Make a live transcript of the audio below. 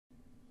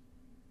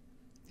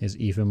Here's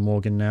Ethan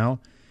Morgan now.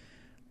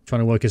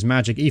 Trying to work his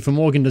magic. Ethan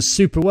Morgan does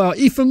super well.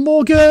 Ethan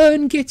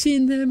Morgan! Get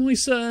in there, my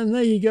son.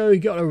 There you go. You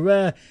got a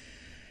rare...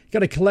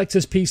 Got a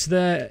collector's piece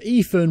there.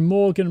 Ethan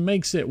Morgan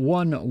makes it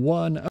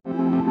 1-1.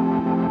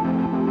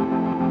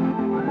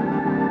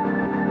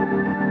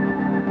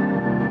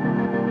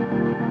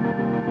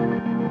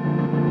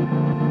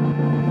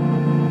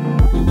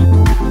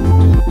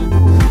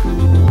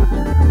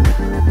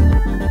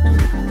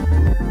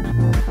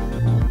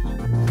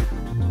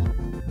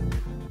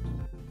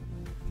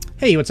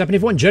 Hey, what's happening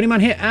everyone? Journeyman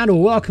here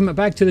and welcome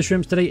back to the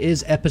Shrimps. Today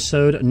is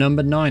episode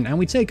number 9 and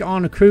we take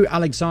on Crew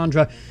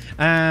Alexandra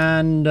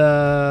and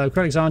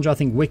Crew Alexandra, I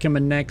think Wickham are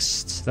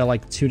next. They're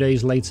like 2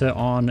 days later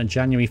on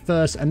January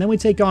 1st, and then we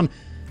take on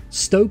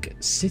Stoke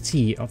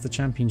City of the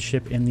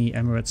Championship in the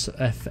Emirates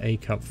FA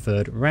Cup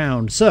third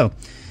round. So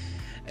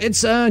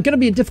it's going to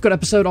be a difficult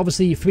episode.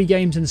 Obviously, 3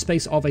 games in the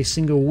space of a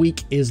single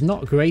week is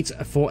not great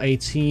for a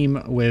team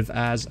with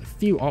as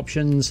few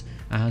options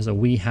as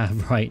we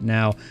have right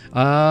now.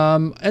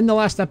 In the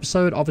last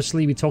episode,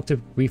 obviously, we talked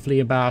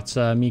briefly about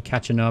me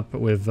catching up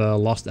with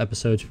lost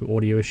episodes for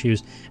audio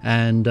issues,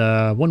 and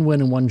 1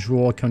 win and 1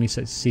 draw currently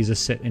sees us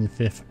sit in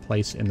 5th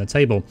place in the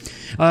table.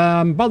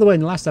 By the way,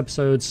 in the last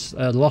episodes,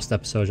 lost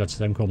episodes, I'd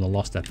say I'm calling them the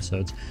lost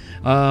episodes,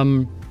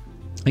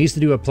 I used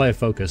to do a player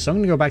focus, so I'm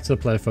going to go back to the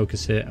player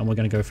focus here, and we're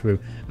going to go through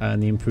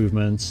the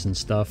improvements and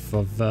stuff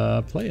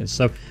of players.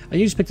 So I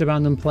usually picked a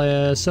random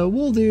player, so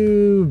we'll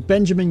do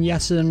Benjamin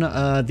Jessen,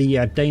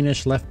 the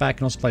Danish left back,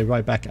 and also play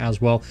right back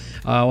as well.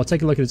 We'll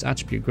take a look at his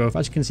attribute growth.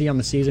 As you can see on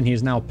the season, he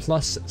is now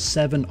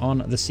 +7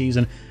 on the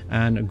season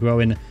and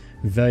growing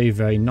very,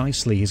 very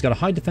nicely. He's got a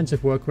high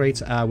defensive work rate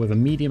with a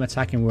medium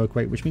attacking work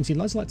rate, which means he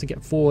does like to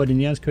get forward, and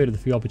he has created a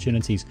few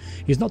opportunities.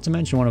 He's not to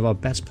mention one of our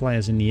best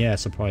players in the air,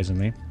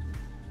 surprisingly.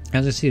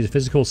 As I see, his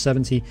physical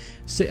 70,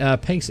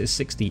 pace is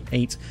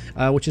 68,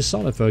 which is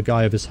solid for a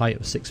guy of his height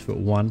of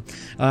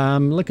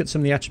 6'1". Look at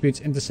some of the attributes.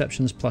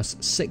 Interceptions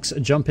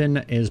 +6, jump in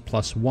is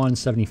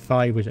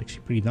 +175, which is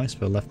actually pretty nice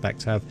for a left back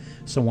to have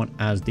someone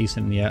as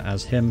decent in the air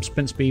as him.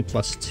 Sprint speed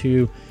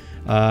 +2,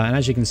 and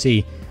as you can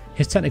see,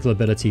 his technical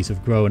abilities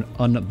have grown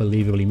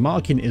unbelievably.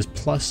 Marking is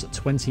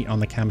 +20 on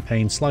the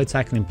campaign, slide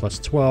tackling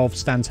 +12,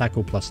 stand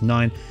tackle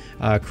 +9,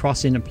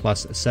 crossing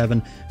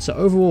 +7. So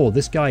overall,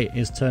 this guy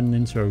is turning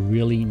into a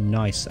really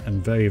nice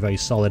and very, very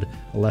solid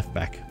left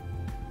back.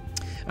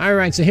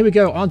 Alright, so here we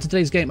go on to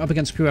today's game up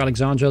against Crew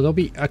Alexandra. There'll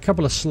be a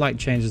couple of slight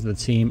changes to the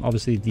team.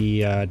 Obviously,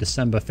 the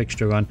December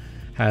fixture run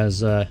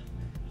has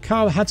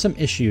had some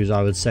issues,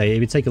 I would say.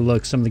 If you take a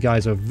look, some of the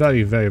guys are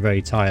very, very,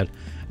 very tired.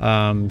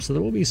 So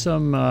there will be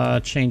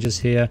some changes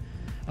here.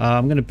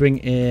 I'm going to bring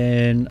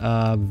in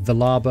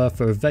Villalba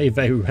for a very,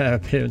 very rare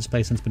appearance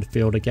place into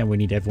midfield. Again, we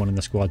need everyone in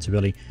the squad to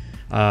really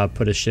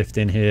put a shift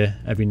in here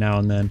every now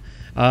and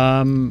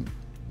then.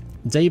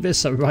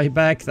 Davis at right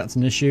back, that's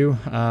an issue.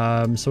 So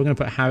we're going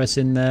to put Harris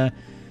in there.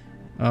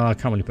 I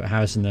can't really put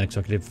Harris in there because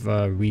I could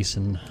have Reese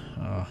and...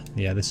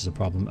 yeah, this is a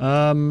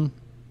problem.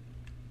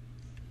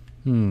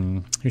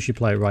 Who should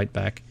play at right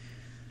back?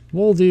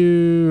 We'll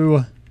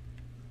do...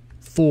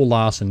 Thor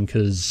Larson,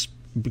 because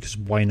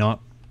why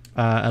not?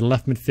 At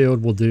left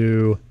midfield, we'll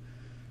do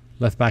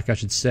left back, I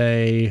should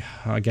say.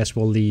 I guess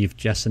we'll leave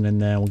Jessen in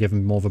there. We'll give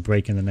him more of a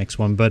break in the next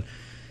one. But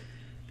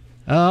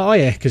oh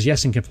yeah, because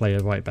Jessen can play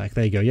right back.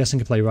 There you go. Jessen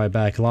can play right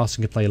back.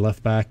 Larson can play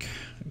left back,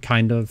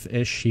 kind of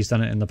ish. He's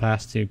done it in the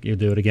past. He'll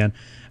do it again.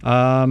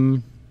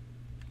 Then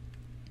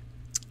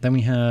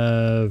we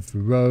have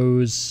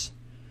Rose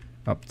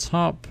up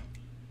top.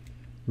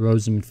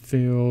 Rose in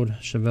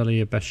midfield,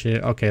 Chevalier,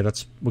 Bashir. Okay,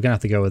 we're gonna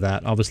have to go with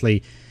that.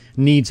 Obviously,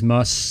 needs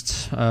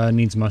must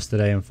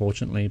today,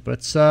 unfortunately.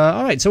 But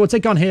all right, so we'll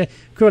take on here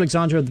Crew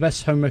Alexandra, the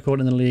best home record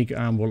in the league,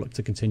 and we'll look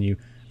to continue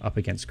up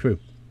against Crew.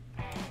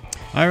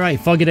 All right,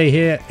 foggy day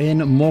here in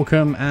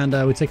Morecambe, and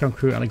we take on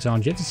Crew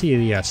Alexandra. You have to see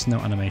the snow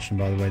animation,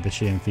 by the way,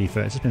 this year in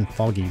FIFA. It's just been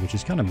foggy, which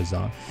is kind of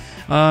bizarre.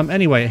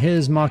 Anyway,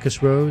 here's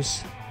Marcus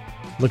Rose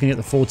looking at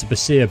the forward to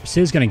Bashir.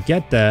 Bashir's going to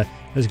get there.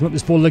 Let's come up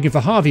this ball looking for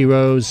Harvey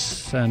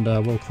Rose, and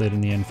well cleared in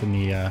the end from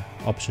the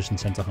opposition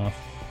centre half.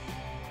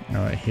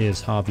 Alright,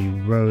 here's Harvey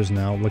Rose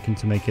now, looking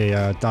to make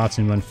a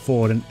darting run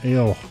forward, and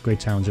oh, great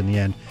challenge in the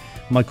end.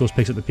 Michaels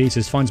picks up the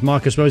pieces, finds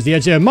Marcus Rose, the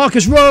edge here.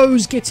 Marcus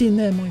Rose! Get in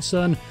there, my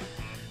son!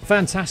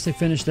 Fantastic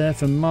finish there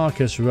from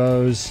Marcus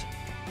Rose.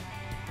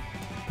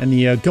 And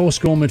the goal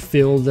scorer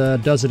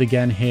midfielder does it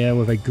again here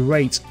with a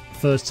great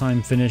first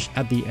time finish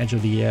at the edge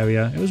of the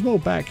area. It was one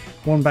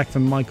back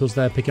from Michaels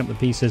there, picking up the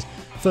pieces.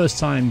 First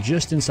time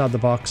just inside the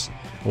box,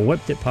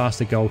 whipped it past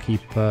the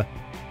goalkeeper,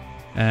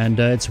 and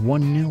it's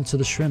 1-0 to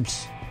the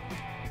Shrimps.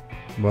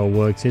 Well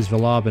worked. Here's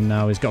Villalba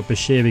now. He's got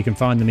Bashir. He can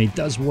find him. He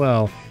does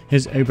well.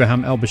 Here's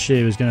Abraham El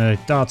Bashir, who's going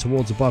to dart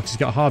towards the box. He's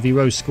got Harvey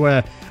Rose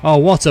square. Oh,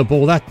 what a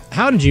ball.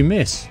 How did you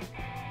miss?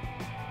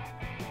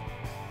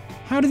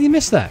 How did he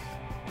miss that?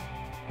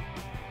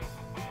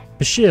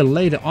 Bashir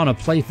laid it on a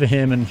play for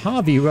him, and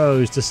Harvey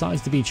Rose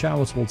decides to be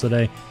charitable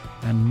today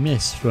and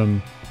miss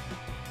from,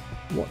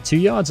 what, 2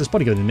 yards? It's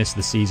probably going to miss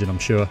the season, I'm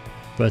sure.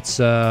 But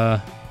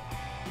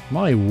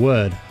My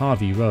word,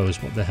 Harvey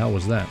Rose, what the hell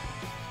was that?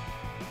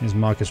 Here's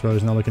Marcus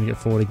Rose now looking to get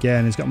forward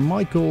again. He's got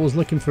Michaels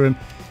looking for him.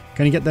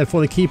 Can he get there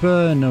for the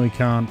keeper? No, he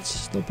can't.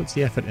 Still puts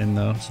the effort in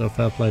though, so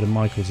fair play to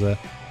Michaels there.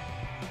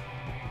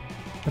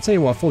 I'll tell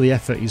you what, for the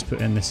effort he's put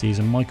in this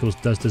season, Michaels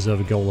does deserve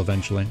a goal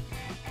eventually.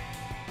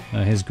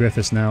 Here's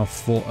Griffiths now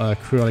for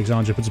Crew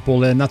Alexandra, puts the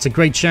ball in. That's a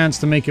great chance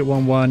to make it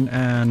 1-1,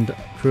 and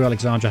Crew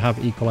Alexandra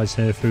have equalised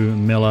here through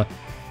Miller.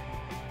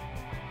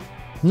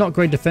 Not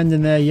great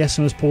defending there.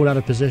 Jessen was pulled out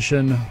of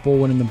position. Ball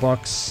went in the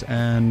box,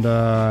 and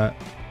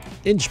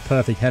inch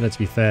perfect header to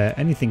be fair.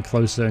 Anything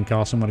closer and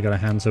Carson would have got a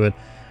hand to it,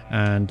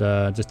 and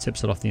just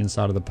tips it off the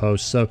inside of the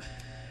post. So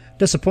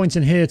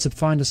disappointing here to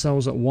find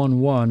ourselves at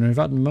 1-1. We've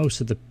had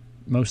most of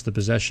the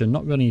possession.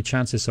 Not really any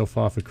chances so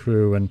far for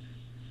Crew, and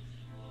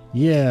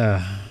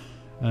yeah.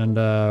 And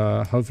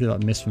hopefully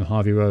that miss from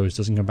Harvey Rose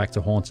doesn't come back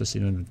to haunt us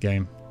in the end of the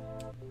game.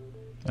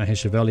 Here's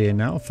Chevalier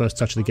now. First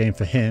touch of the game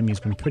for him. He's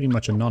been pretty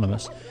much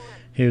anonymous.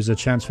 Here's a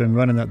chance for him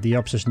running at the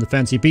opposition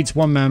defence. He beats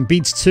one man,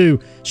 beats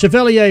two.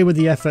 Chevalier with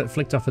the effort,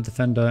 flicked off a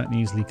defender and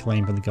easily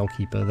claimed by the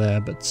goalkeeper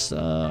there. But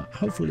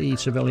hopefully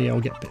Chevalier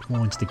will get a bit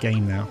more into the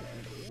game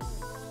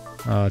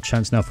now.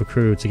 Chance now for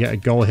Crew to get a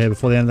goal here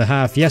before the end of the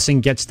half.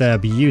 Jessen gets there.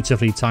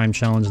 Beautifully timed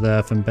challenge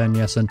there from Ben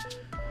Jessen.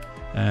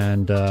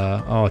 And,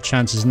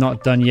 chance is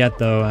not done yet,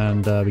 though,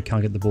 and we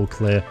can't get the ball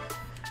clear.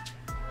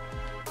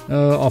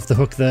 Off the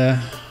hook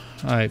there.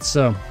 Alright,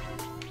 so,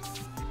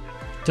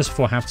 just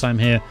before halftime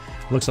here,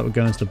 looks like we're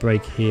going to the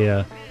break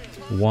here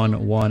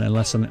 1-1,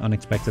 unless something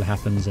unexpected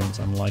happens, and it's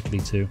unlikely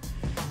to.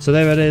 So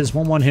there it is,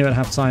 1-1 here at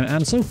halftime,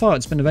 and so far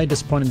it's been a very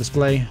disappointing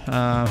display.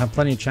 Had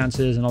plenty of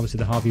chances, and obviously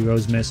the Harvey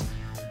Rose miss.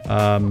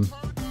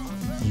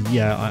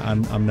 Yeah,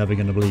 I'm never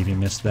going to believe he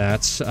missed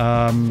that.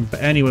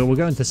 But anyway, we'll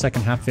go into the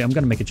second half here. I'm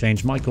going to make a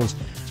change. Michaels,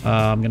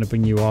 I'm going to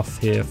bring you off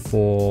here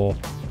for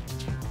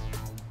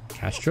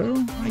Castro,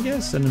 I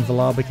guess. And then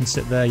Villalba can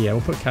sit there. Yeah,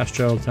 we'll put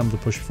Castro, tell him to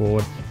push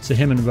forward. So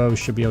him and Rose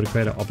should be able to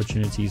create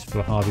opportunities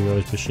for Harvey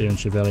Rose, Bashir and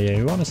Chevalier,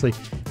 who honestly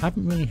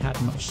haven't really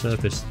had much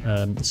service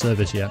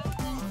yet.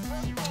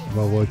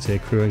 Well worked here.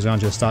 Crew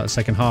Alexandra start the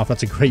second half.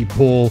 That's a great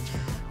ball,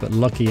 but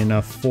lucky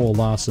enough for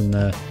Larson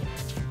there.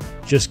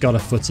 Just got a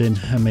foot in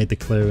and made the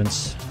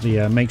clearance.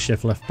 The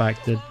makeshift left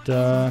back did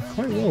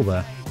quite well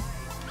there.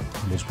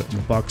 Ball's put in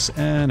the box,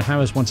 and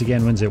Harris once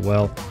again wins it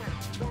well.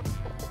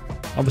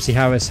 Obviously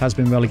Harris has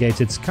been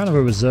relegated. It's kind of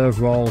a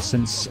reserve role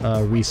since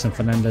Reese and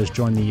Fernandez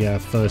joined the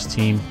first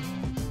team.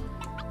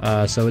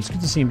 So it's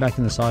good to see him back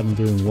in the side and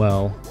doing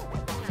well.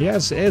 He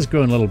has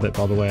grown a little bit,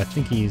 by the way. I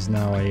think he's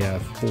now a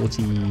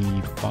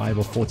 45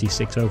 or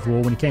 46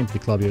 overall. When he came to the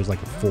club he was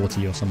like a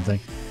 40 or something.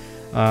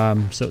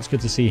 So it's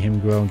good to see him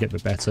grow and get a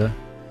bit better.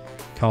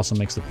 Carlson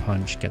makes the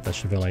punch, get that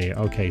Chevalier.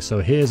 Okay, so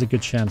here's a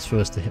good chance for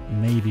us to hit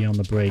maybe on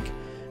the break.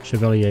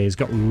 Chevalier's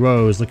got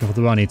Rose looking for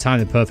the run. He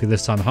timed it perfectly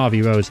this time.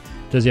 Harvey Rose,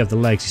 does he have the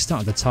legs? He's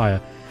starting to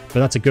tire. But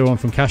that's a good one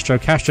from Castro.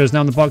 Castro's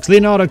now in the box.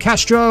 Leonardo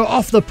Castro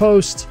off the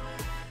post.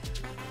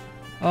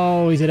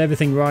 Oh, he did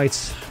everything right.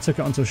 Took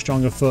it onto a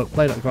stronger foot,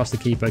 played it across the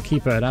keeper.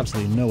 Keeper had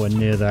absolutely nowhere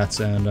near that,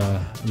 and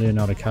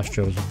Leonardo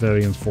Castro was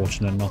very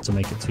unfortunate not to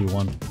make it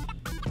 2-1.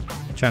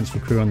 Chance for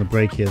Crew on the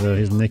break here, though.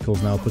 Here's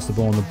Nichols now, puts the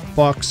ball in the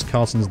box.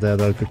 Carlson's there,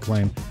 though. Good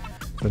claim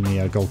from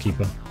the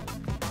goalkeeper.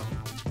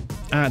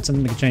 It's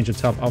something to make a change at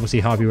top. Obviously,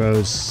 Harvey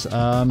Rose.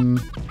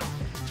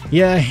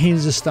 Yeah,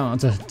 he's just starting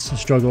to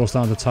struggle,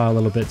 starting to tire a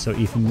little bit, so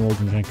Ethan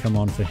Morgan can come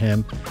on for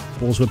him.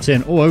 Ball's whipped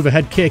in. Oh,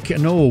 overhead kick.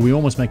 No, we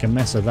almost make a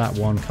mess of that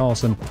one.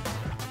 Carlson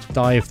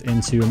dived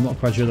into, I'm not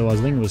quite sure though, I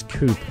think it was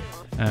Coop,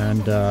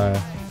 and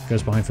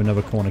goes behind for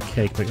another corner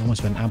kick, but he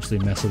almost made an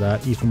absolute mess of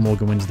that. Ethan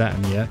Morgan wins that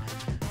in the air.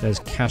 There's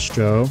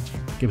Castro,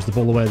 gives the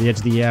ball away at the edge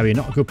of the area.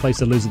 Not a good place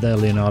to lose it there,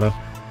 Leonardo.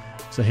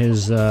 So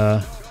here's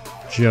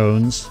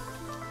Jones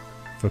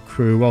for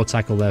Crew. Well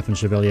tackled there from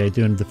Chevalier,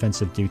 doing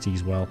defensive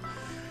duties well.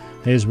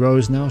 Here's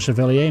Rose now,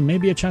 Chevalier,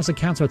 maybe a chance to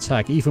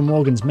counter-attack. Ethan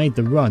Morgan's made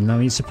the run. Now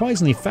he's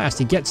surprisingly fast,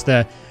 he gets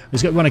there.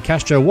 He's got runner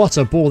Castro, what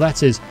a ball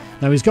that is.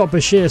 Now he's got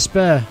Bashir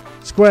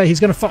square, he's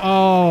going to...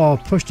 Oh,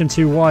 pushed him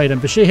too wide,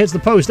 and Bashir hits the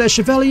post. There's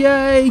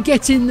Chevalier,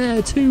 get in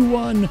there,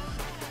 2-1.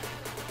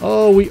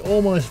 Oh, we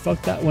almost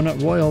fucked that one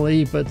up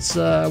royally, but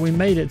we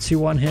made it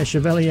 2-1 here.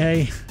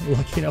 Chevalier,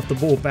 lucky enough the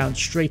ball bounced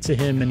straight to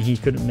him, and he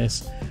couldn't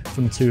miss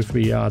from 2 or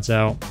 3 yards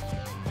out.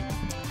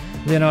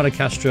 Leonardo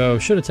Castro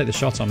should have taken the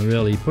shot on,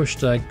 really. He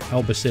pushed El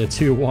Bashir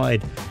too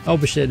wide. El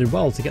Bashir did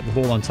well to get the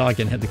ball on target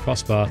and hit the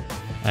crossbar.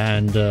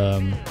 And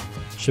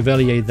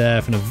Chevalier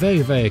there from a very,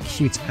 very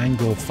acute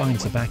angle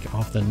finds the back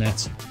off the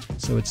net.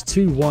 So it's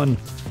 2-1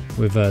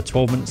 with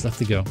 12 minutes left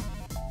to go.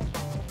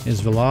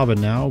 Here's Villalba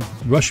now,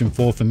 rushing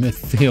forward from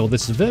midfield.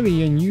 This is a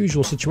very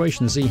unusual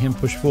situation to see him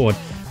push forward.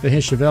 But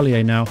here's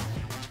Chevalier now.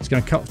 He's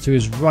going to cut to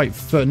his right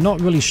foot.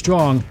 Not really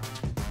strong.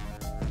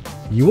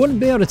 You wouldn't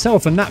be able to tell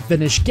from that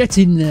finish. Get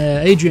in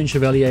there. Adrian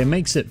Chevalier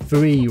makes it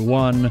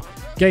 3-1.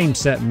 Game,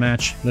 set,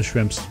 match. The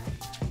Shrimps.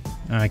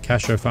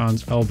 Castro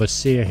finds El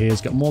Bashir here.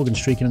 He's got Morgan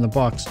streaking in the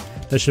box.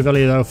 There's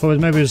Chevalier though.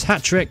 Forward, maybe his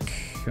hat-trick.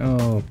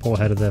 Oh, poor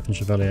header there from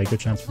Chevalier. Good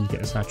chance for him to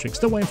get his hat-trick.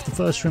 Still waiting for the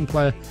first Shrimp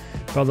player,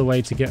 by the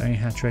way, to get a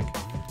hat-trick.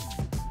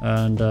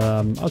 And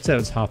I'd say it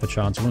was half a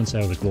chance. I wouldn't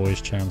say it was a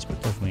glorious chance,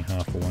 but definitely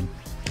half a one.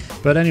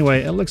 But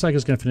anyway, it looks like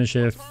it's going to finish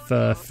here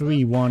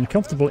 3-1.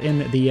 Comfortable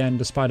in the end,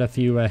 despite a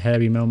few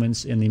hairy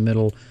moments in the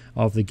middle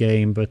of the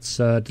game. But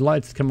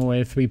delighted to come away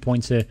with 3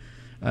 points here,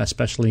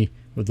 especially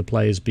with the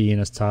players being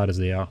as tired as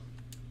they are.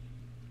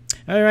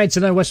 Alright, so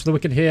now west of the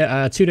wicket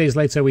here. 2 days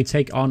later, we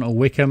take on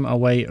Wycombe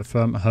away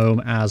from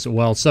home as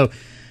well. So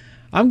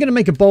I'm going to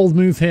make a bold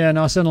move here.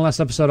 Now, I said in the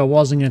last episode I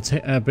wasn't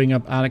going to bring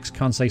up Alex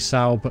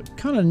Conceição, but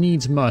kind of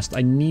needs must.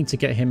 I need to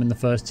get him in the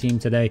first team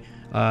today,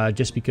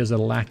 just because of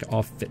the lack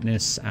of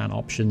fitness and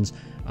options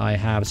I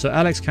have. So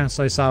Alex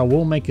Conceição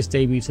will make his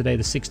debut today.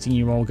 The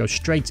 16-year-old goes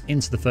straight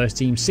into the first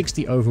team,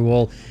 60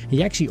 overall.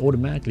 He actually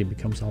automatically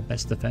becomes our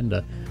best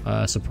defender,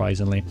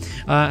 surprisingly.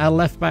 Our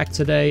left back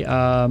today,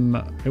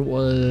 it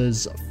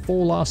was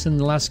Paul Larson in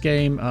the last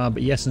game, but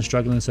Yessen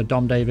struggling, so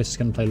Dom Davis is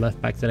going to play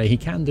left back today. He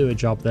can do a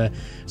job there.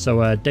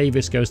 So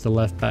Davis goes to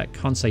left back,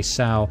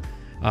 Conceição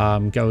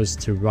goes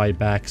to right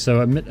back.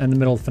 So in the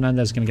middle,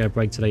 Fernandez is going to get a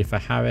break today for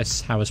Harris.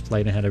 Harris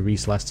played ahead of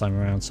Reese last time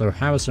around, so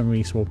Harris and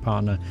Reese will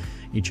partner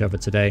each other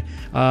today.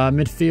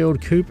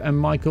 Midfield, Coop and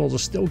Michaels are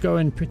still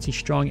going pretty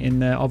strong in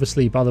there.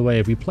 Obviously, by the way,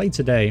 if we play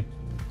today,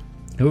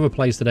 whoever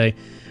plays today,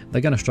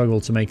 they're going to struggle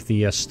to make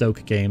the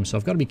Stoke game, so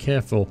I've got to be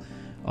careful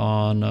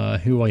on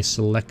who I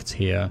select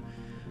here.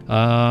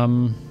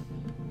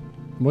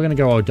 We're going to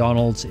go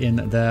O'Donnell in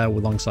there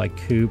alongside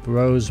Coop.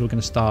 Rose, we're going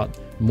to start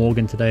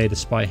Morgan today,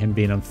 despite him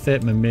being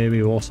unfit.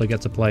 Mamiri will also get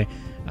to play,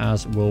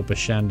 as will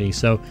Bashandi.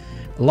 So,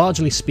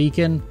 largely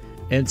speaking,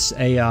 it's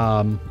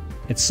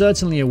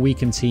certainly a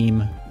weakened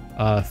team,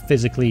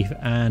 physically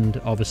and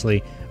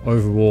obviously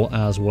overall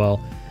as well.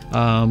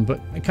 But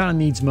it kind of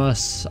needs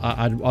must.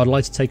 I'd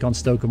like to take on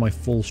Stoke with my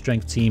full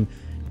strength team,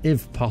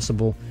 if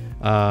possible.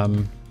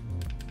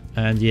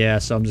 And yeah,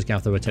 so I'm just going to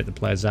have to rotate the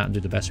players out and do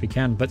the best we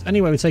can. But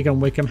anyway, we take on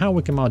Wycombe. How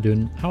Wycombe are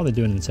doing? How are they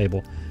doing in the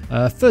table?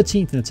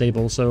 13th in the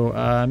table. So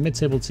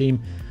mid-table team,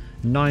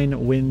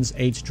 9 wins,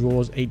 8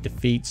 draws, 8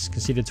 defeats,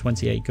 conceded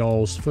 28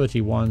 goals,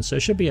 31. So it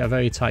should be a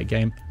very tight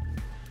game.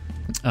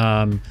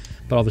 But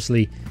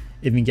obviously,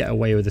 if we can get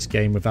away with this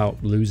game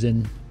without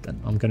losing, then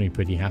I'm going to be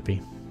pretty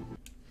happy.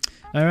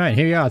 All right,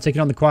 here we are,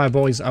 taking on the Choir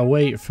Boys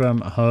away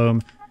from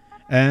home.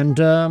 And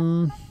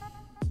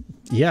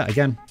yeah,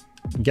 again,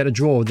 get a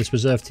draw with this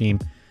reserve team.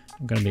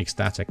 I'm going to be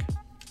ecstatic.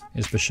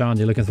 Here's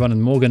Bashandi looking for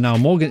running Morgan now.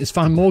 Morgan, it's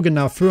fine. Morgan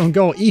now through on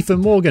goal. Ethan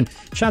Morgan,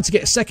 chance to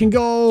get a second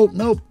goal.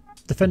 Nope.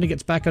 Defender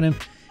gets back on him.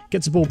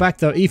 Gets the ball back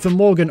though. Ethan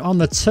Morgan on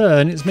the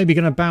turn. It's maybe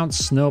going to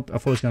bounce. Nope. I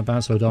thought it was going to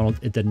bounce O'Donnell.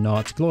 It did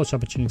not. Glorious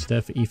opportunity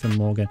there for Ethan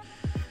Morgan.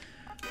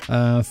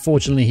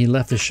 Fortunately, he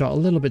left the shot a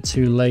little bit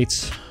too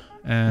late.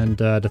 And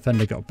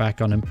defender got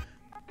back on him.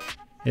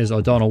 Here's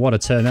O'Donnell. What a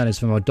turn that is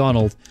from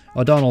O'Donnell.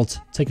 O'Donnell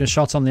taking a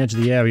shot on the edge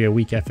of the area.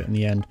 Weak effort in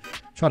the end.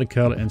 Try to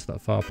curl it into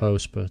that far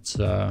post, but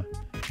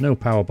no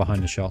power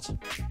behind the shot.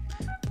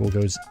 Ball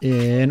goes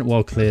in.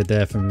 Well cleared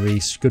there from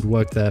Reese. Good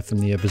work there from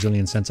the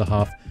Brazilian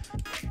centre-half.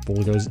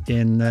 Ball goes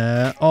in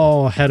there.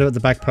 Oh, header at the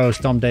back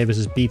post. Dom Davis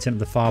is beaten at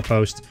the far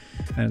post.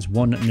 And it's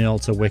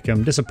 1-0 to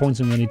Wycombe.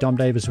 Disappointing, really. Dom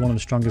Davis is one of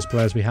the strongest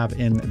players we have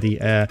in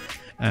the air.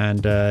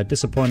 And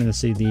disappointing to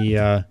see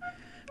the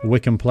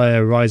Wycombe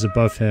player rise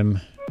above him.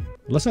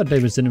 Looks like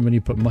Davis didn't really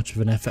put much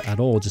of an effort at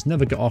all. Just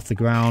never got off the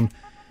ground.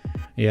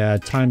 Yeah,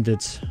 timed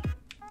it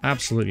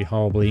absolutely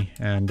horribly.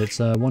 And it's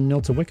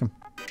 1-0 to Wycombe.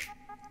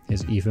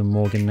 Here's Ethan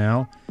Morgan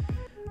now.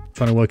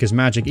 Trying to work his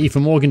magic.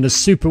 Ethan Morgan does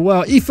super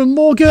well. Ethan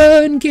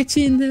Morgan! Get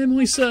in there,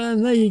 my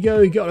son. There you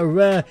go. He got a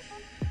rare...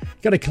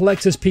 Got a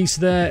collector's piece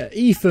there.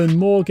 Ethan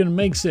Morgan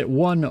makes it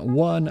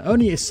 1-1.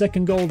 Only his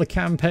second goal of the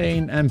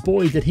campaign. And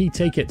boy, did he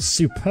take it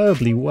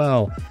superbly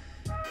well.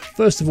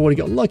 First of all, he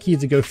got lucky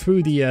to go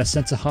through the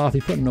centre-half.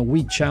 He put in a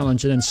weak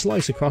challenge and then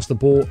slice across the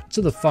ball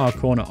to the far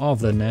corner of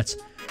the net.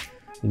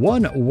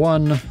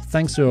 1-1,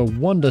 thanks to a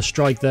wonder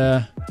strike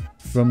there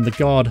from the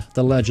god,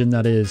 the legend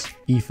that is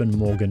Ethan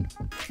Morgan.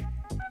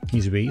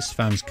 He's Reese,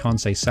 finds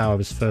Conceição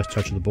with his first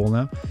touch of the ball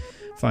now.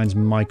 Finds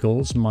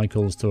Michaels,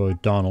 Michaels to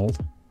O'Donnell.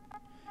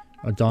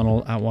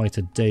 O'Donnell out wide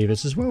to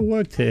Davis. It's well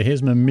worked here.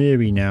 Here's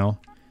Mamiri now,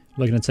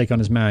 looking to take on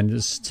his man.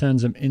 Just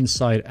turns him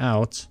inside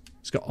out.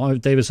 He's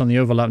got Davis on the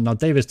overlap. Now,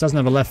 Davis doesn't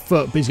have a left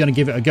foot, but he's going to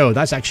give it a go.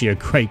 That's actually a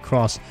great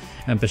cross.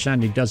 And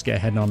Bashandi does get a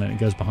head on it and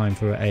goes behind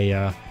for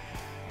a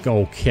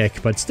goal kick.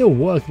 But still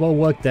well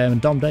worked there. And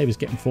Dom Davis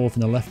getting forward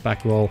from the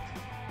left-back role.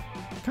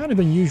 Kind of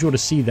unusual to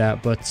see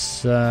that, but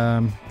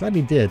glad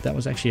he did. That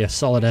was actually a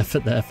solid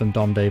effort there from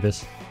Dom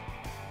Davis.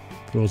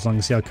 But as long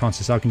as see how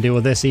Conceição can deal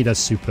with this, he does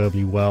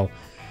superbly well.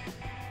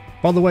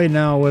 By the way,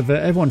 now, with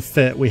everyone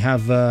fit, we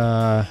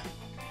have...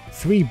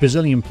 3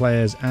 Brazilian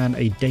players and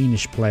a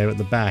Danish player at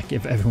the back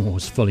if everyone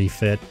was fully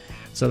fit.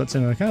 So that's a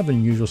kind of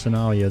unusual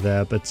scenario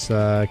there. But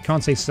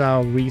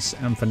Conceição, Reese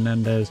and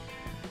Fernandez,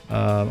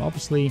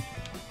 obviously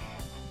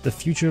the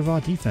future of our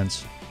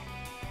defense.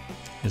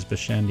 Is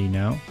Bashandi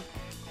now.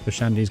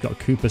 Bashandi's got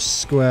Cooper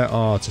square.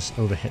 Oh, just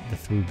overhit the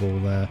through ball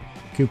there.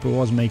 Cooper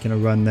was making a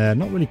run there.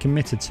 Not really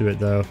committed to it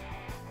though.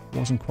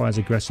 Wasn't quite as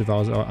aggressive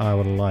as I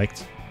would have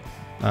liked.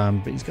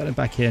 But he's got it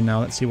back here now.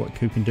 Let's see what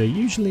Coop can do.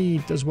 Usually he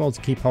does well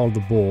to keep hold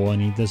of the ball,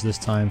 and he does this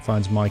time.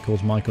 Finds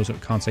Michaels. Michaels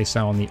got Kante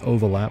Sao on the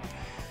overlap.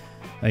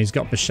 He's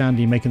got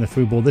Bashandi making the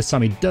through ball. This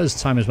time he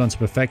does time his run to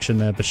perfection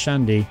there.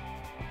 Bashandi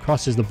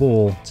crosses the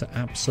ball to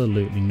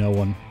absolutely no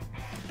one.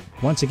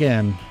 Once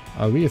again,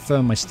 I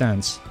reaffirm my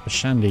stance.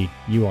 Bashandi,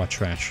 you are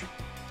trash.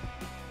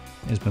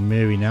 Here's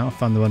Mamiri now.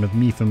 Found the run of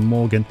Ethan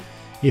Morgan.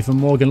 Ethan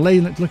Morgan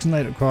looking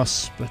late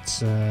across,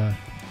 but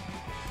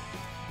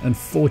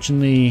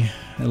unfortunately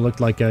it looked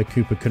like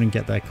Cooper couldn't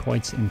get there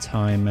quite in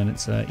time, and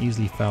it's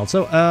easily fouled.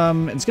 So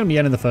it's going to be the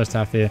end of the first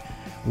half here.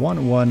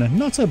 1-1.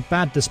 Not a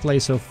bad display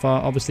so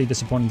far. Obviously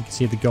disappointing to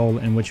see the goal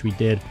in which we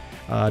did.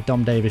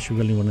 Dom Davis,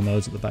 really one of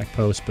those at the back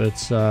post. But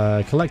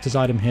collector's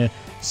item here,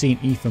 seeing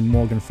Ethan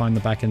Morgan find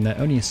the back in there.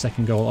 Only his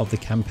second goal of the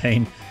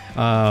campaign.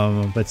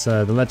 But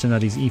the legend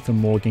that is Ethan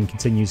Morgan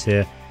continues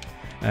here.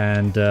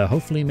 And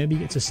hopefully maybe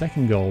gets a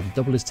second goal.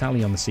 Double his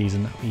tally on the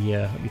season.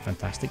 That'd be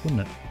fantastic,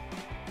 wouldn't it?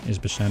 Here's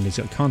Bashandi. He's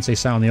got Kante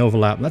Sao on the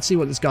overlap. Let's see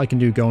what this guy can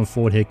do going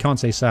forward here.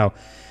 Kante Sao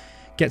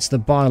gets the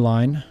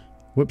byline.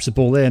 Whips the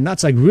ball in.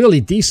 That's a really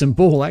decent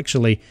ball,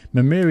 actually.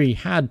 Mamiri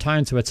had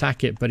time to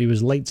attack it, but he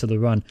was late to the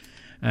run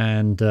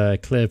and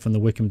cleared from the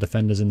Wycombe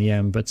defenders in the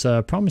end. But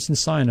promising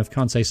sign of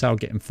Kante Sao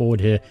getting forward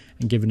here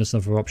and giving us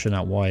another option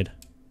out wide.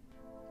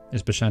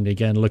 Here's Bashandi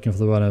again, looking for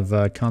the run of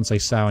Kante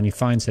Sao, and he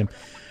finds him.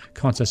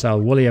 Kante Sao,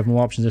 will he have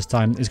more options this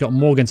time? He's got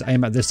Morgan to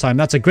aim at this time.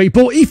 That's a great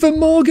ball. Ethan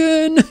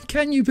Morgan!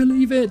 Can you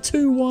believe it?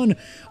 2-1.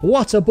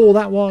 What a ball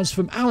that was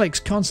from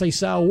Alex Kante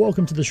Sao.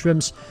 Welcome to the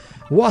Shrimps.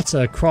 What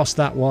a cross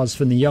that was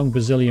from the young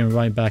Brazilian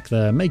right back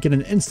there, making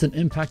an instant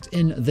impact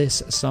in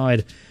this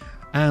side.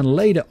 And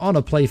later on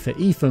a play for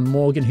Ethan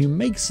Morgan, who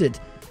makes it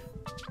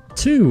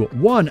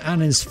 2-1,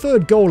 and his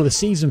third goal of the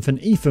season from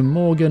Ethan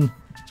Morgan.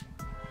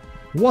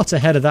 What a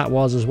header that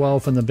was as well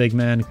from the big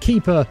man.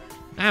 Keeper,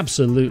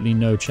 absolutely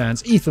no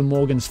chance. Ethan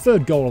Morgan's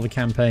third goal of the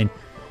campaign.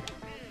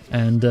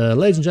 And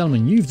ladies and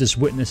gentlemen, you've just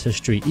witnessed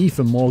history.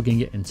 Ethan Morgan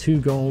getting 2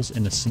 goals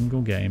in a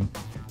single game.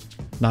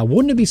 Now,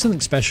 wouldn't it be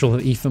something special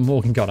if Ethan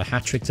Morgan got a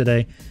hat-trick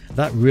today?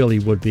 That really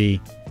would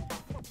be...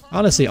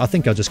 Honestly, I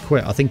think I'll just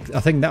quit. I think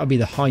that would be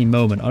the high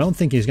moment. I don't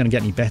think he's going to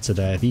get any better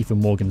there if Ethan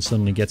Morgan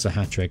suddenly gets a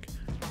hat-trick.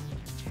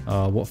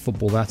 What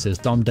football that is.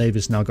 Dom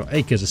Davis now got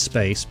acres of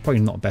space. Probably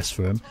not best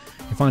for him.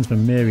 He finds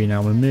Mamiri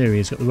now.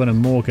 Mamiri's got the run of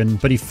Morgan,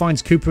 but he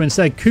finds Cooper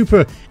instead.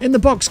 Cooper in the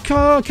box.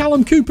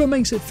 Callum Cooper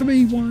makes it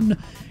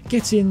 3-1.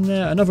 Gets in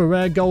there. Another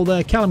rare goal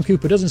there. Callum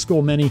Cooper doesn't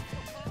score many.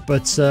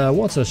 But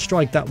what a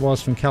strike that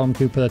was from Callum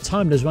Cooper.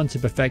 Timed his run to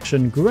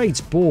perfection.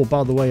 Great ball,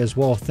 by the way, as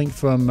well. I think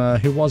from...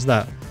 who was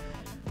that?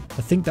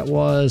 I think that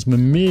was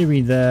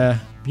Mamiri there.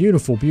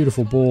 Beautiful,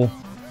 beautiful ball.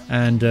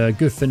 And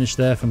good finish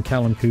there from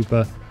Callum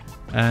Cooper.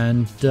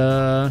 And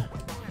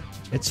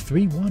it's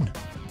 3-1.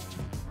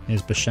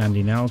 Here's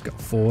Bashandi now. Got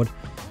forward.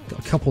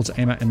 Got a couple to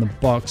aim at in the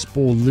box.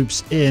 Ball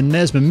loops in.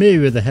 There's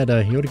Mamiri with the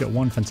header. He already got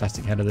one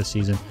fantastic header this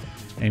season.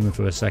 Aiming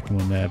for a second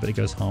one there, but it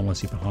goes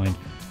harmlessly behind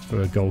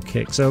for a goal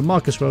kick. So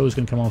Marcus Rowe is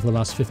going to come on for the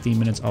last 15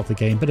 minutes of the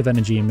game. Bit of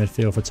energy in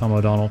midfield for Tom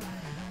O'Donnell.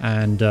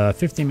 And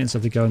 15 minutes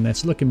of the go, and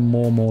it's looking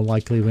more and more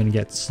likely we're going to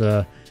get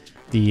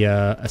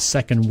a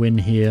second win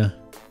here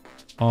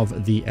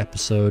of the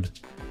episode.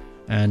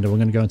 And we're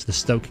going to go into the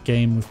Stoke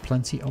game with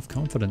plenty of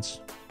confidence.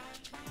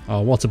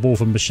 Oh, what a ball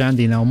from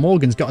Bashandi now.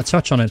 Morgan's got a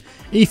touch on it.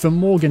 Ethan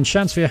Morgan,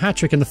 chance for a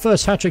hat-trick, and the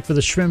first hat-trick for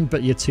the Shrimp,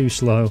 but you're too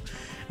slow.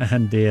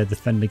 And the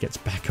defender gets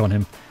back on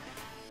him.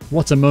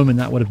 What a moment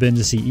that would have been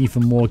to see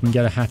Ethan Morgan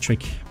get a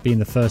hat-trick, being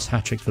the first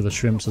hat-trick for the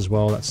Shrimps as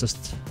well. That's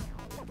just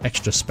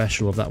extra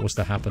special if that was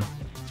to happen.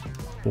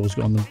 Ball's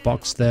got on the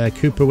box there.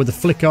 Cooper with the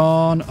flick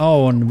on.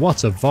 Oh, and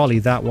what a volley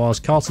that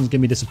was. Carlson's going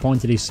to be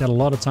disappointed. He's had a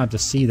lot of time to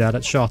see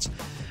that shot.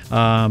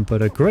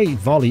 But a great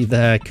volley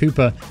there.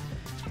 Cooper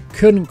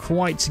couldn't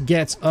quite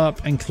get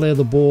up and clear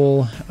the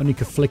ball. Only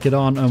could flick it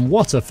on. And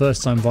what a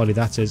first-time volley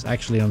that is.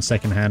 Actually, on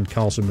second hand,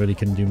 Carlson really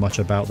couldn't do much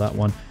about that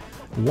one.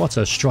 What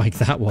a strike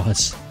that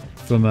was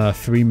from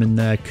Freeman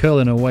there.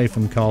 Curling away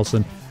from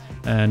Carlson.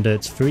 And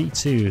it's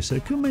 3-2. So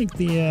it could make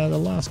the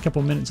last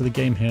couple of minutes of the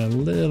game here a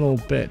little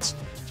bit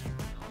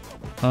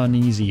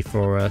uneasy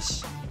for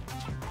us.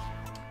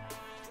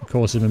 Of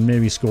course, if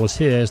Mamiri scores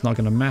here, it's not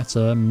going to matter.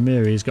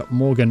 Mamiri's got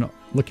Morgan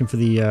looking for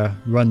the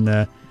run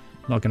there.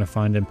 Not going to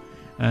find him.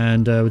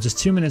 And with just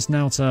 2 minutes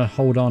now to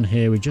hold on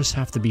here, we just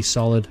have to be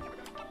solid.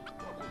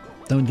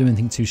 Don't do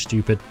anything too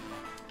stupid.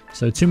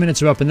 So 2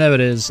 minutes are up, and there it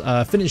is.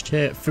 Finished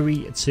here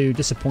 3-2.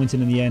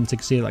 Disappointing in the end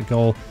to see that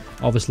goal,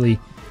 obviously.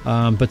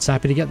 But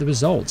happy to get the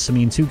results. I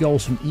mean, 2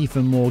 goals from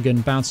Ethan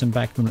Morgan, bouncing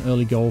back from an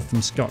early goal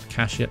from Scott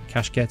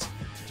Cashket.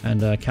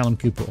 And Callum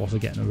Cooper also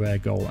getting a rare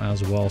goal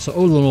as well. So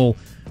all in all,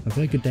 a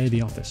very good day at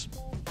the office.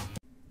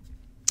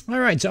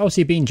 Alright, so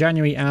obviously being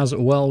January as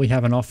well, we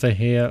have an offer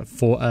here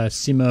for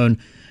Simone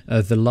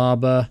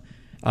Villalba.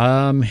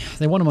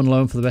 They want him on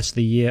loan for the rest of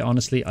the year.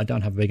 Honestly, I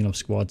don't have a big enough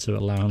squad to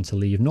allow him to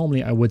leave.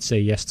 Normally, I would say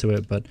yes to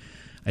it, but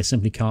I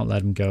simply can't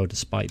let him go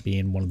despite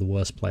being one of the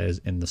worst players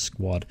in the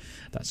squad.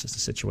 That's just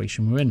the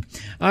situation we're in.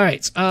 All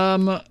right,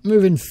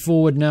 moving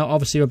forward now.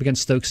 Obviously, we're up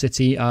against Stoke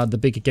City, the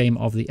bigger game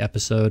of the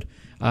episode.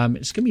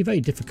 It's going to be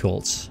very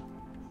difficult.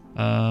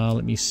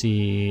 Let me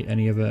see.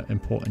 Any other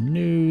important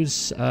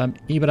news?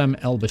 Ibrahim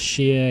El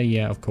Bashir.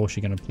 Yeah, of course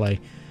you're going to play.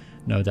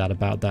 No doubt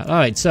about that. All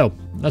right, so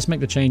let's make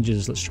the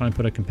changes. Let's try and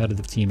put a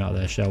competitive team out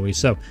there, shall we?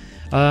 So,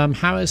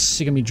 Harris,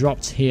 you're going to be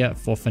dropped here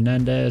for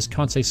Fernandez.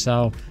 Conte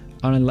Sal,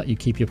 I'm going to let you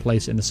keep your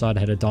place in the side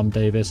ahead of Dom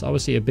Davis.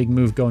 Obviously, a big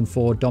move going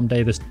forward. Dom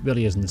Davis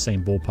really is in the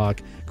same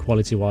ballpark,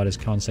 quality-wise, as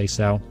Conte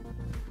Sal.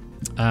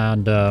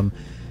 And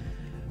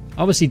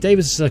obviously,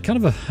 Davis is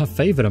kind of a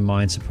favourite of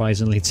mine,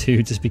 surprisingly,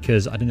 too, just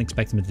because I didn't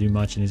expect him to do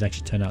much, and he's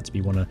actually turned out to be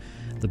one of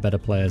the better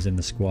players in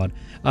the squad.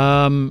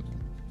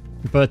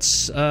 But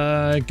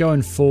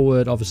going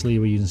forward, obviously,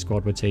 we're using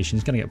squad rotation.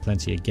 He's going to get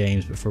plenty of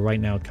games, but for right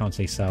now,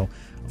 Conte Sal,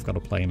 I've got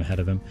to play him ahead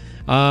of him.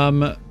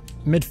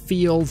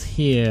 Midfield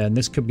here, and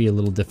this could be a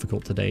little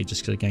difficult today,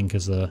 just again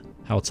because of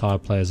how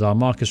tired players are.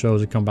 Marcus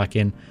Rose will come back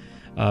in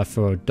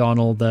for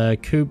O'Donnell there.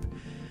 Coop,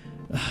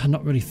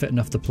 not really fit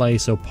enough to play,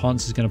 so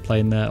Ponce is going to play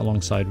in there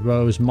alongside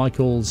Rose.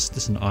 Michaels,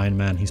 this is an Iron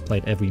Man. He's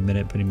played every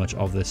minute pretty much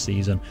of this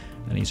season,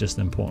 and he's just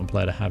an important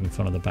player to have in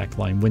front of the back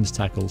line. Wins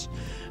tackles.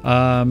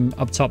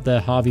 Up top there,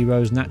 Harvey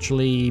Rose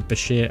naturally,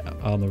 Bashir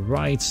on the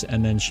right,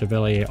 and then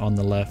Chevalier on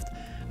the left.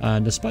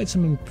 And despite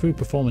some improved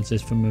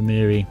performances from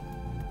Mamiri,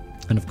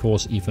 and of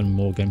course Ethan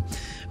Morgan.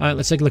 Alright,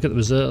 let's take a look at the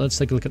reserve. Let's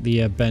take a look at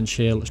the bench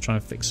here. Let's try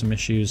and fix some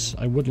issues.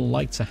 I would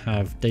like to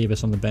have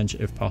Davis on the bench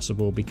if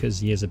possible, because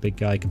he is a big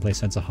guy, can play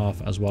centre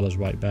half as well as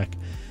right back.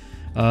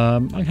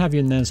 I'll have you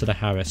in there instead of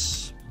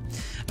Harris.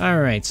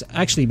 Alright,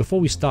 actually before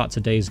we start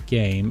today's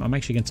game, I'm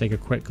actually going to take a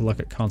quick look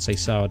at Conte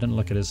Sal. I didn't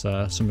look at his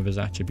some of his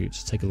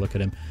attributes. Take a look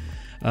at him.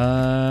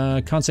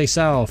 Conte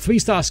Sal,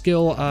 3-star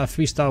skill,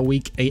 3-star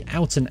weak, a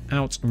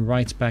out-and-out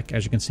right back,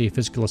 as you can see,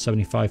 physical of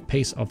 75,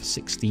 pace of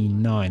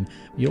 69.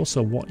 You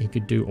also what he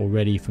could do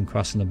already from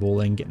crossing the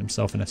ball in, getting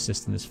himself an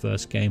assist in his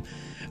first game.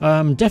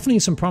 Definitely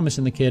some promise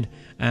in the kid,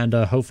 and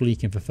hopefully he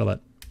can fulfill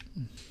it.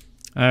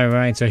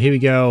 Alright, so here we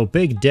go.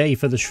 Big day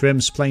for the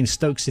Shrimps, playing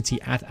Stoke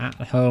City at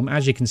home.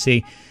 As you can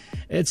see,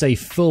 it's a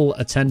full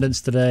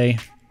attendance today.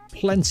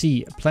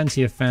 Plenty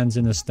of fans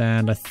in the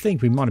stand. I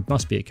think we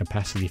must be at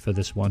capacity for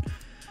this one.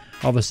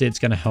 Obviously, it's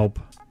going to help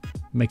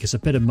make us a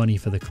bit of money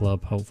for the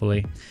club,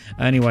 hopefully.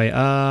 Anyway,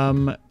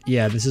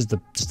 yeah, this is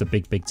just a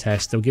big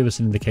test. They'll give us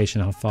an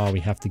indication of how far we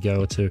have to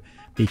go to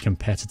be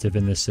competitive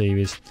in this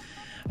series.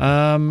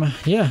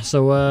 Yeah,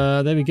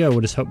 so there we go.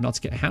 We'll just hope not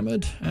to get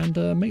hammered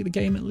and make the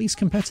game at least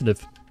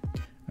competitive.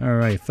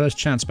 Alright, first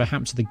chance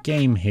perhaps of the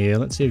game here.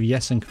 Let's see if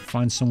Jessen can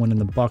find someone in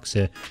the box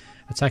here.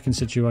 Attacking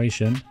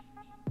situation.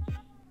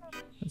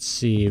 Let's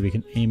see if we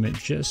can aim it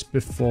just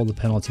before the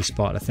penalty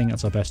spot. I think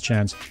that's our best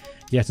chance.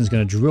 Yetten's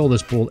going to drill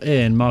this ball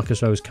in.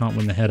 Marcus Rose can't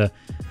win the header,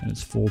 and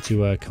it's fall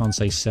to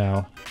Conte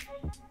Sal.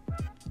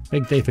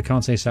 Big day for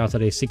Conte Sal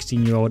today,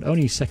 16-year-old,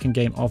 only second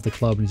game of the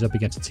club, and he's up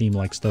against a team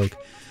like Stoke.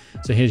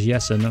 So here's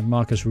Jessen.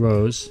 Marcus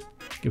Rose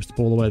gives the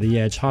ball away at the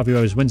edge. Harvey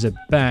Rose wins it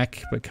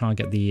back, but can't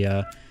get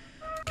the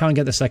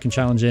second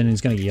challenge in. He's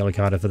going to get yellow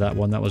carded for that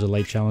one. That was a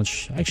late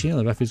challenge. Actually, you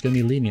know, the referee's going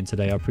to be lenient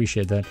today. I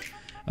appreciate that.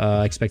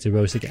 I expected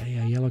Rose to get a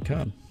yellow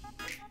card.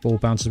 Ball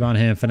bounces around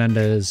here, and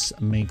Fernandez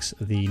makes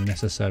the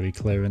necessary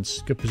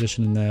clearance. Good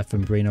position in there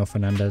from Bruno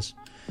Fernandez.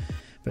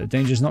 But the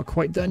danger's not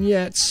quite done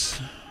yet.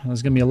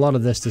 There's going to be a lot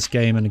of this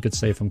game, and a good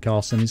save from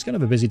Carlson. He's going to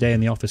have a busy day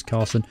in the office,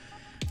 Carlson.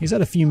 He's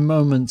had a few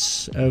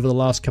moments over the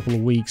last couple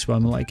of weeks where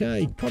I'm like,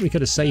 he probably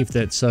could have saved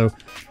it. So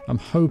I'm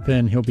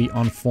hoping he'll be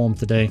on form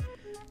today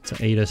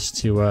to aid us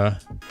to a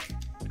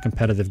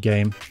competitive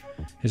game.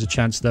 Here's a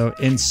chance though.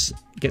 Ince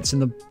gets in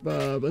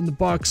the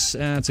box,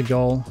 and it's a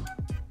goal.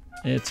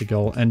 It's a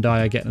goal.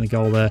 Ndaya getting the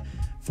goal there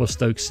for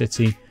Stoke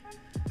City.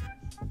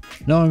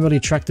 No one really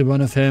tracked the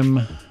run of him,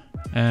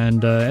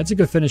 and it's a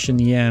good finish in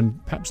the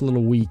end. Perhaps a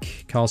little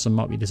weak. Carlson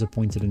might be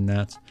disappointed in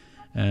that,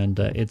 and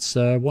it's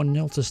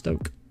 1-0 to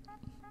Stoke.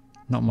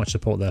 Not much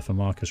support there for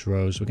Marcus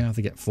Rose. We're going to have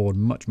to get forward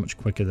much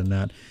quicker than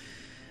that.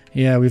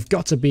 Yeah, we've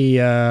got to be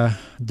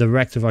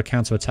direct with our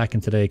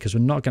counter-attacking today, because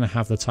we're not going to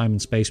have the time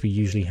and space we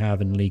usually have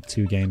in League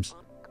 2 games.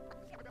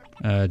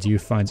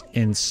 Diouf finds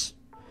Ince.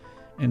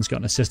 Ince got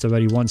an assist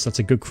already once. That's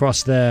a good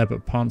cross there,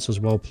 but Ponce was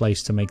well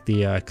placed to make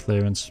the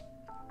clearance.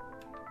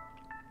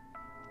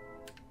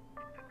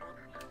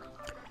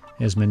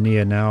 Here's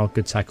Mania now.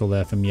 Good tackle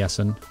there from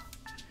Jessen.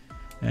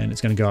 And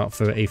it's going to go out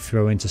for a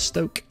throw into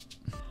Stoke.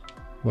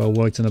 Well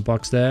worked in the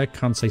box there.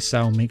 Conte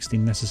Sal makes the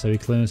necessary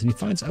clearance, and he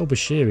finds El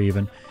Bashir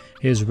even.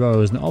 Here's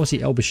Rose, and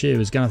obviously El Bashir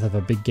is going to have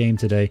a big game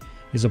today.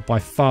 He's by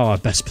far our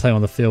best player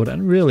on the field,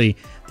 and really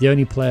the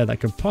only player that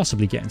could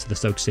possibly get into the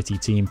Stoke City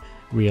team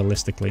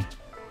realistically.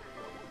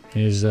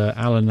 Here's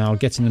Allen now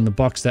getting in the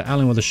box there.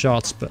 Allen with the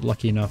shots, but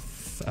lucky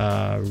enough,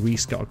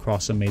 Reese got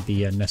across and made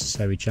the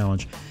necessary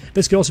challenge.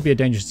 This could also be a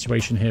dangerous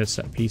situation here at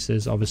set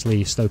pieces.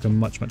 Obviously, Stoke are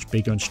much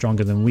bigger and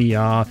stronger than we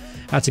are.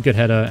 That's a good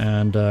header,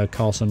 and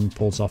Carlson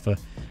pulls off a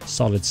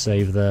solid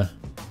save there.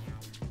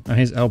 And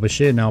here's El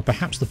Bashir now,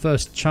 perhaps the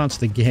first chance of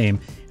the game.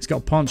 He's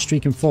got Ponce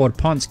streaking forward.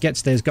 Ponce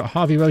gets there. He's got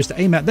Harvey Rose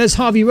to aim at. There's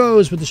Harvey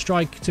Rose with the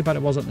strike. Too bad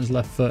it wasn't his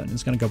left foot. And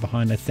it's going to go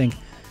behind, I think,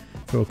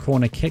 for a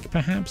corner kick,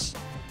 perhaps.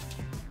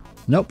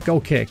 Nope,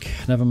 goal kick.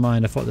 Never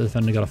mind. I thought the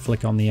defender got a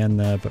flick on the end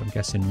there, but I'm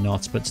guessing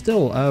not. But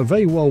still, a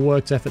very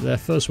well-worked effort there.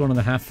 First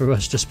 1.5 for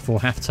us just before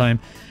halftime.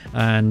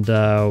 And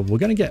we're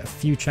going to get a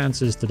few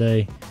chances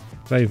today.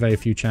 Very, very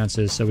few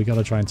chances. So we got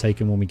to try and take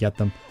them when we get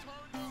them.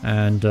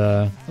 And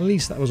at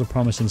least that was a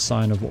promising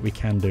sign of what we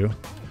can do.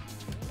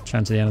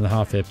 Chance at the end of the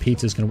half here.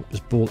 Peter's going to whip this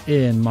ball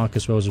in.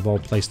 Marcus Rose is well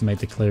placed to make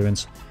the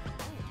clearance.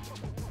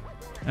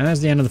 And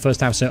that's the end of the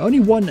first half. So only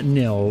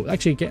 1-0.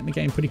 Actually getting the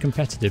game pretty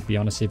competitive, to be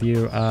honest with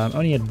you.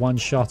 Only had one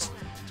shot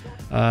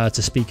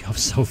to speak of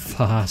so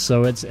far.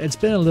 So it's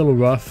been a little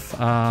rough.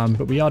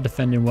 But we are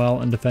defending well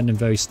and defending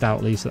very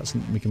stoutly. So that's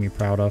something we can be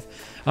proud of.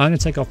 I'm going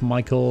to take off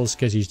Michaels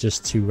because he's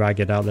just too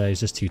ragged out there. He's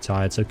just too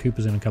tired. So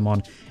Cooper's going to come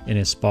on in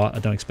his spot. I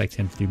don't expect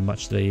him to do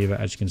much today either.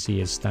 As you can see,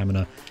 his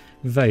stamina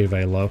very,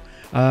 very low.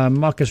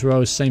 Marcus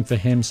Rose, same for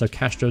him. So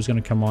Castro's going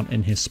to come on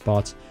in his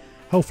spot.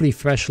 Hopefully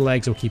fresh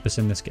legs will keep us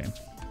in this game.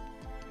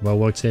 Well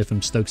worked here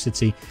from Stoke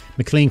City.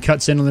 McLean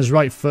cuts in on his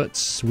right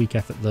foot. Weak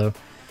effort though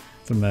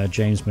from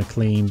James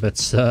McLean. But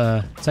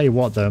tell you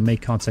what though,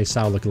 made Kante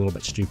Sal look a little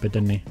bit stupid,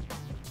 didn't he?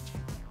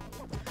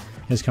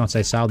 Here's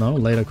Kante Sal now,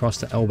 laid across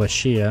to El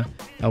Bashir.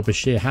 El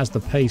Bashir has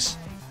the pace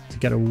to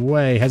get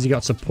away. Has he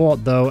got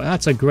support though?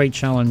 That's a great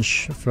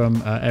challenge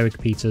from Eric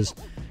Peters.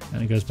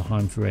 And it goes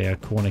behind for a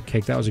corner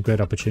kick. That was a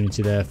great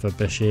opportunity there for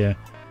Bashir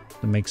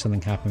to make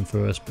something happen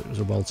for us, but it was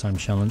a well-timed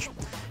challenge.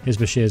 Here's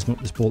Bashir's got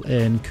this ball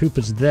in.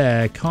 Cooper's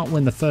there, can't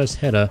win the first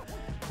header,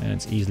 and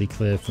it's easily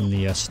cleared from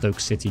the Stoke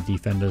City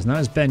defenders. Now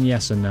it's Ben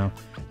Yesson now.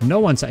 No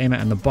one to aim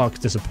at in the box,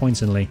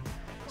 disappointingly.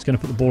 He's going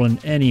to put the ball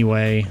in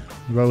anyway.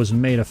 Rose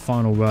made a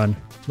final run.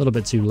 A little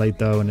bit too late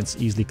though, and it's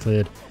easily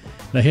cleared.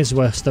 Now here's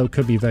where Stoke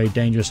could be very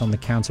dangerous on the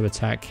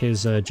counter-attack.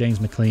 Here's James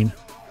McLean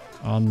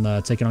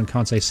on taking on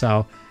Kante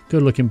Sal.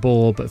 Good looking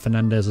ball, but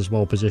Fernandez is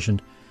well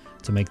positioned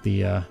to make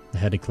the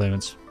header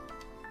clearance.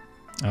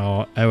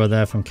 Oh, error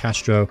there from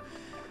Castro.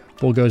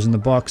 Ball goes in the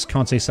box.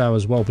 Kante Sal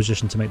is well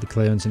positioned to make the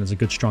clearance, and it's a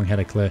good strong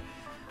header clear.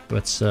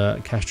 But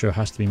Castro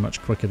has to be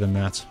much quicker than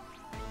that.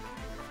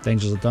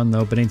 Dangers are done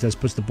though. Benitez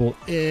puts the ball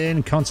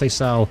in. Kante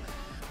Sal,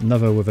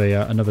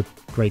 another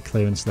great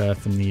clearance there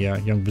from the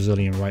young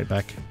Brazilian right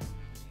back.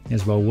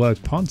 Here's well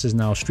worked. Ponce is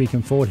now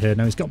streaking forward here.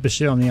 Now he's got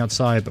Bashir on the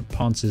outside, but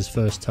Ponce's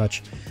first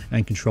touch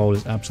and control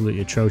is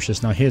absolutely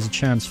atrocious. Now here's a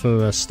chance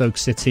for Stoke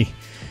City.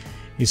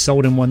 He's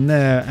sold in one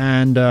there,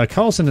 and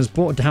Carlson has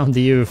brought down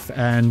the youth,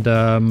 and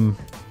I'm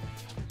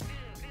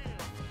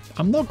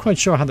not quite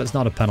sure how that's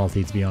not a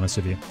penalty, to be honest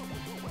with you.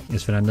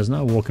 Here's Fernandez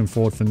now walking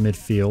forward from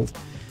midfield.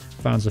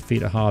 Finds the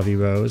feet of Harvey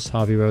Rose.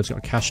 Harvey Rose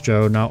got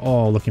Castro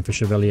now, looking for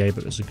Chevalier,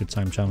 but it's a good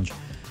time challenge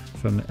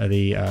from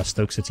the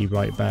Stoke City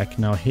right back.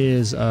 Now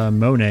here's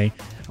Monet,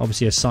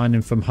 obviously a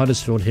signing from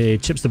Huddersfield here.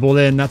 Chips the ball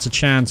in, that's a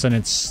chance, and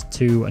it's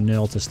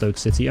 2-0 to Stoke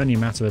City. Only a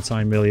matter of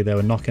time really. They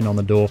were knocking on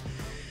the door,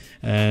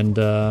 and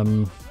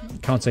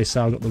Kante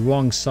Sal got the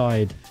wrong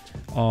side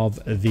of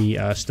the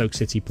Stoke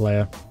City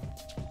player.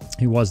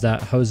 Who was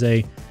that?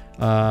 Jose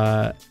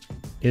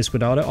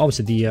Izquierdo,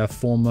 obviously the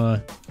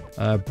former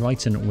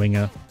Brighton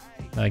winger,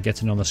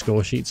 getting on the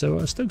score sheet.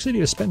 So Stoke City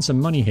has spent some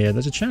money here.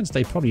 There's a chance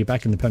they probably are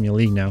back in the Premier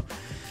League now.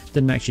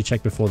 Didn't actually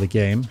check before the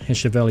game. Here's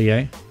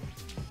Chevalier.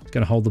 He's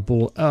going to hold the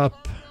ball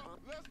up.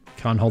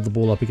 Can't hold the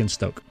ball up against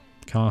Stoke.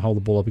 Can't hold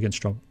the ball up against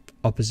strong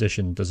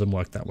opposition. Doesn't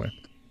work that way.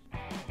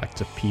 Back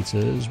to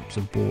Peters. Puts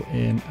the ball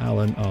in.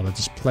 Allen. Oh, they're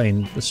just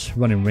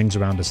running rings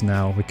around us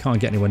now. We can't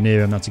get anywhere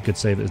near him. That's a good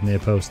save at his near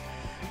post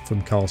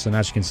from Carlson.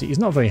 As you can see, he's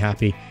not very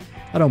happy.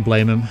 I don't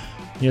blame him.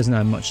 He hasn't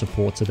had much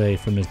support today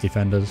from his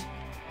defenders.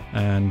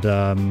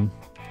 And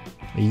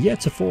yet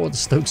to forward the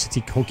Stoke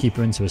City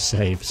goalkeeper into a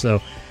save. So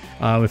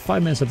with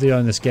 5 minutes left to go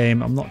in this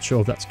game, I'm not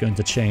sure if that's going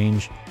to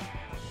change.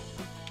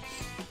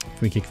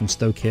 Free kick from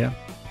Stoke here.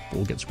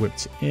 Ball gets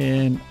whipped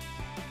in.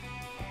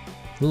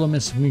 A little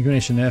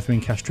miscommunication there between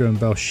Castro and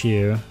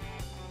Bashir.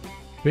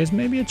 There's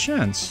maybe a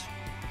chance.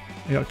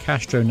 We got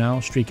Castro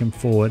now streaking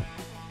forward.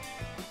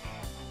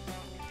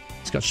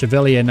 He's got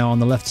Chevalier now on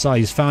the left side.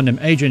 He's found him.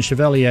 Adrien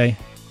Chevalier.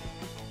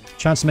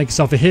 Chance to make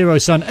himself a hero,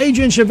 son.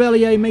 Adrien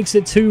Chevalier makes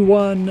it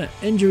 2-1.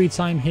 Injury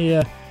time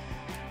here.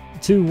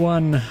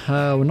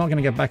 2-1. We're not going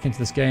to get back into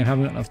this game.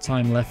 Haven't got enough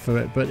time left for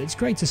it. But it's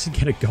great to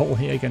get a goal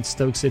here against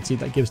Stoke City.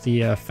 That gives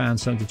the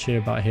fans something to cheer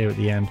about here at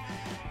the end.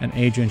 And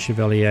Adrien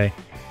Chevalier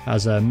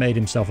has made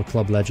himself a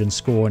club legend,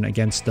 scoring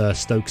against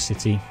Stoke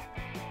City.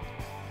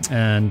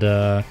 And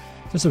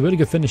just a really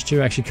good finish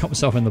too. Actually got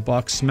himself in the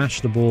box,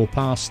 smashed the ball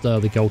past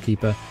the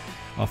goalkeeper.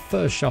 Our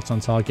first shot on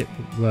target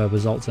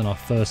results in our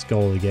first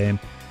goal of the game.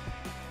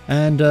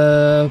 And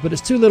but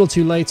it's too little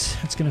too late.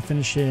 It's going to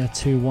finish here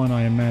 2-1,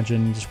 I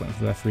imagine. Just waiting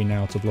for the referee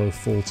now to blow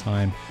full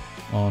time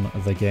on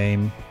the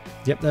game.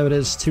 Yep, there it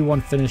is.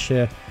 2-1 finish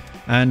here.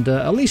 And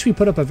at least we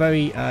put up a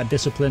very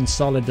disciplined,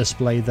 solid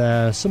display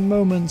there. Some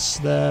moments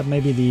there.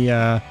 Maybe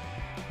the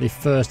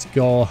first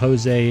goal,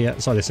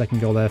 the second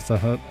goal there for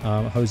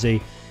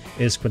Jose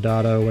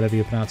Isquadado, whatever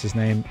you pronounce his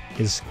name.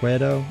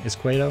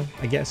 Isquado,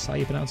 I guess how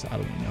you pronounce it. I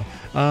don't really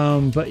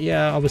know. But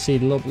yeah, obviously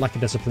lack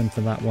of discipline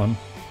for that one.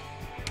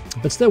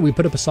 But still, we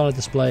put up a solid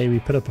display. We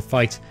put up a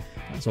fight.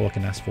 That's all I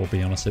can ask for, to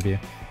be honest with you.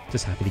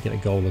 Just happy to get a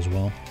goal as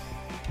well.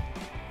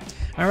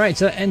 Alright,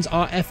 so that ends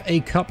our FA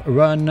Cup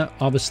run,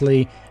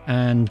 obviously.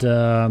 And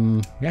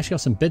we actually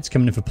got some bids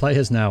coming in for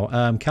players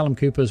now. Callum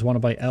Cooper is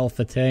wanted by El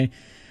Fateh.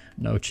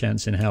 No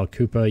chance in hell.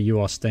 Cooper, you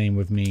are staying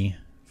with me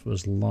for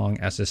as long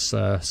as this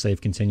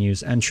save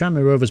continues. And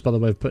Tranmere Rovers, by the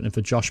way, have put in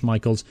for Josh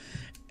Michaels.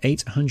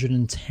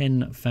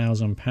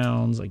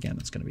 £810,000. Again,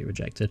 that's going to be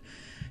rejected.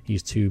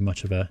 He's too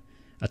much of a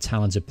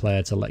talented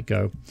player to let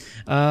go.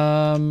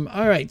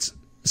 Alright.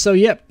 So,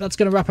 yep, that's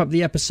going to wrap up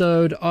the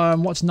episode.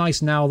 What's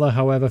nice now, though,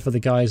 however, for the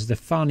guys, they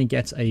finally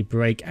get a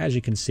break. As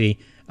you can see,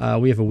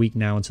 we have a week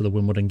now until the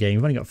Wimbledon game.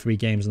 We've only got 3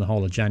 games in the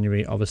whole of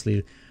January.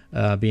 Obviously,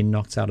 being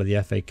knocked out of the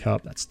FA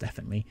Cup, that's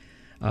definitely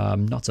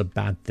not a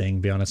bad thing,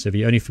 to be honest with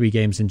you. Only 3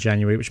 games in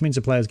January, which means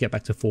the players get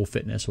back to full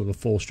fitness with a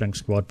full-strength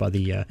squad by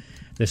the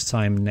this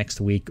time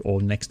next week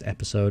or next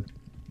episode.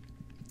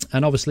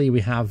 And obviously,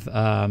 we have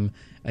a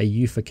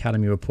Youth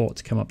Academy report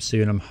to come up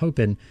soon. I'm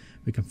hoping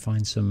we can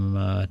find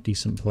some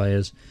decent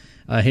players.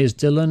 Here's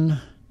Dylan.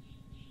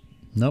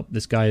 Nope,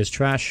 this guy is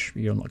trash.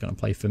 You're not going to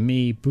play for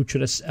me.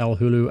 Butcherus El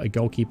Hulu, a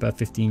goalkeeper,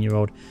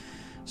 15-year-old.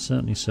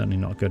 Certainly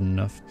not good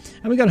enough.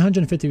 And we got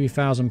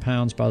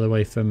 £153,000, by the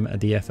way, from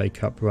the FA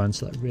Cup run.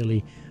 So that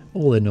really,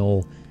 all in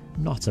all,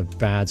 not a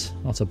bad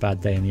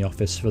day in the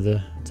office for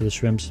the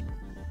Shrimps.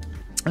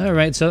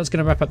 Alright, so that's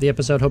going to wrap up the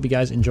episode. Hope you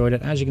guys enjoyed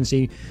it. As you can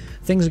see,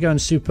 things are going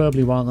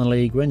superbly well in the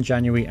league. We're in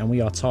January and we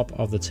are top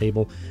of the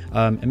table.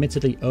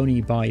 Admittedly,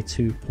 only by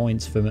 2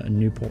 points from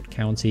Newport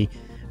County,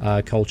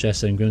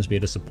 Colchester and Grimsby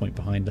are just a point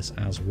behind us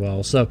as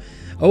well. So,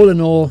 all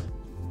in all,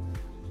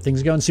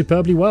 things are going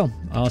superbly well.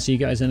 I'll see you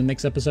guys in the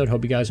next episode.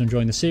 Hope you guys are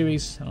enjoying the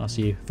series. And I'll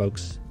see you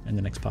folks in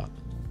the next part.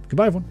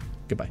 Goodbye, everyone.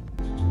 Goodbye.